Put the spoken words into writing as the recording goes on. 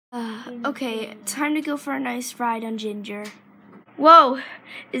Okay, time to go for a nice ride on Ginger. Whoa,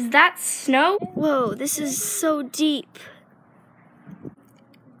 is that snow? Whoa, this is so deep.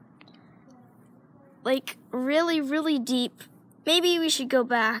 Like, really, really deep. Maybe we should go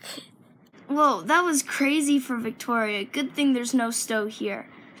back. Whoa, that was crazy for Victoria. Good thing there's no snow here.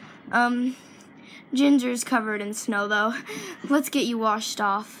 Ginger's covered in snow, though. Let's get you washed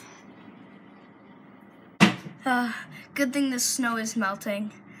off. Good thing the snow is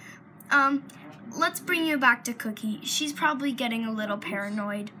melting. Let's bring you back to Cookie. She's probably getting a little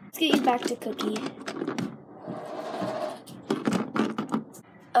paranoid. Let's get you back to Cookie.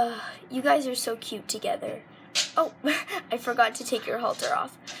 You guys are so cute together. Oh, I forgot to take your halter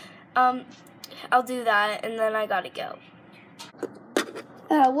off. I'll do that, and then I gotta go.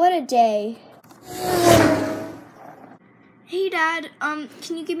 What a day. Hey, Dad,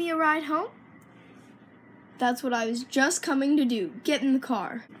 can you give me a ride home? That's what I was just coming to do. Get in the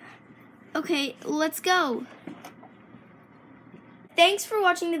car. Okay, let's go. Thanks for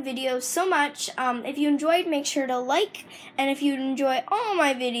watching the video so much. If you enjoyed, make sure to like, and if you enjoy all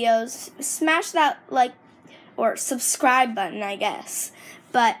my videos, smash that like or subscribe button, I guess.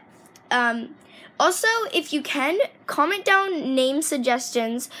 But also, if you can, comment down name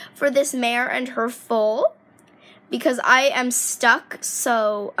suggestions for this mare and her foal, because I am stuck.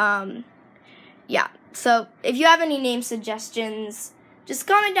 So yeah. So if you have any name suggestions, just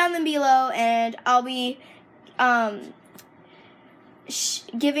comment down them below, and I'll be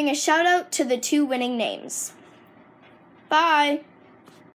giving a shout out to the 2 winning names. Bye.